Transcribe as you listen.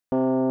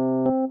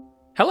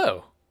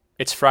Hello!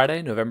 It's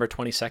Friday, November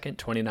 22nd,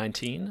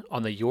 2019,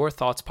 on the Your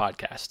Thoughts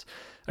podcast,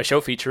 a show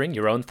featuring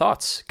your own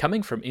thoughts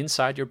coming from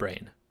inside your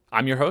brain.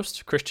 I'm your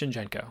host, Christian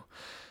Jenko.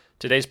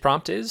 Today's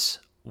prompt is,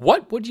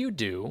 what would you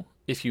do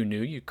if you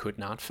knew you could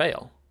not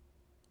fail?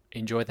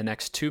 Enjoy the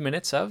next 2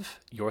 minutes of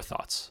Your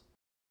Thoughts.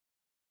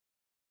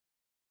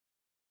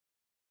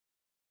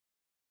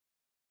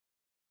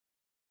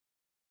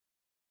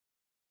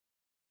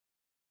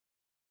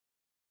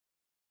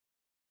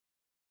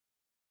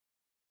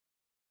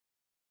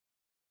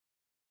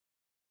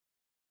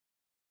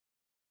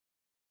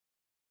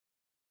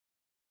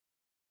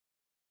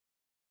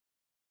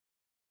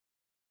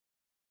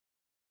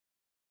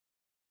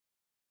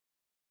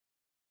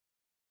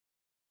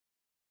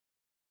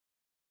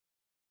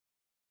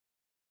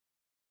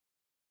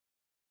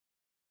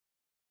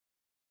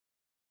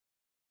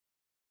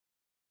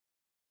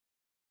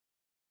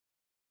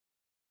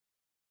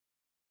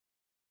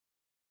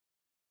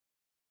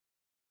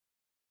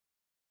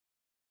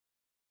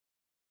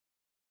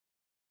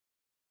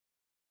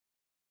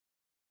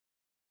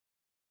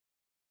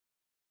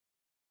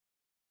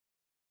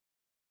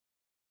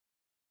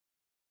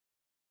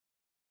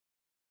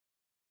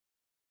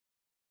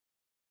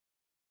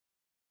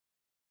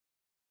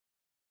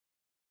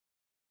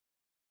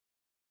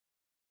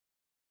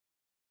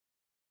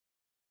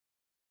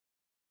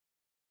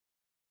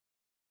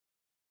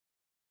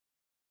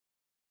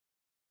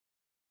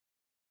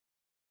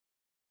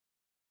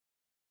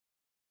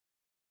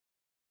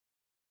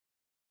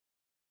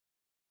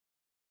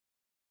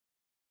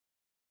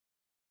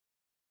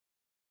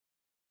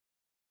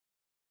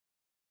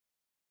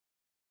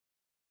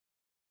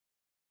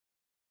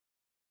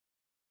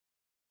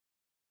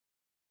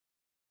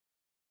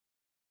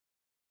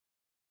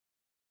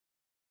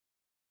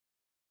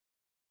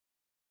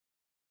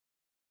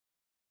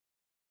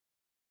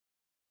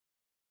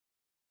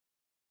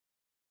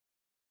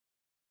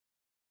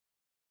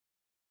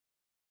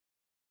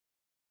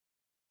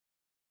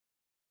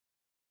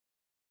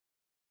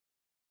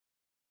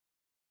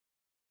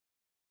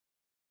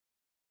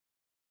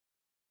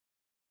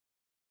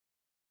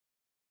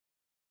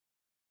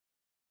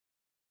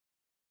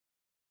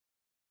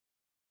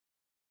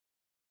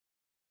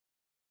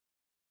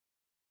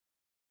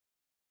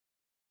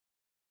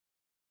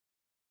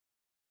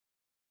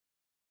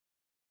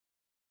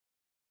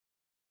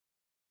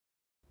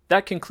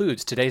 That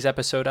concludes today's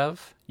episode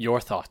of Your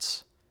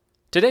Thoughts.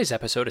 Today's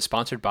episode is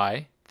sponsored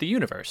by The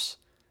Universe.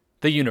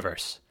 The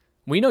Universe.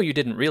 We know you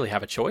didn't really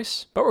have a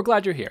choice, but we're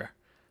glad you're here.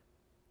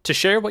 To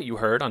share what you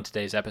heard on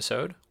today's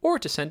episode, or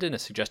to send in a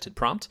suggested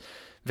prompt,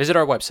 visit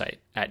our website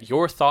at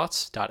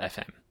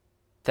yourthoughts.fm.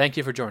 Thank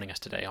you for joining us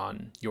today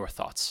on Your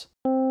Thoughts.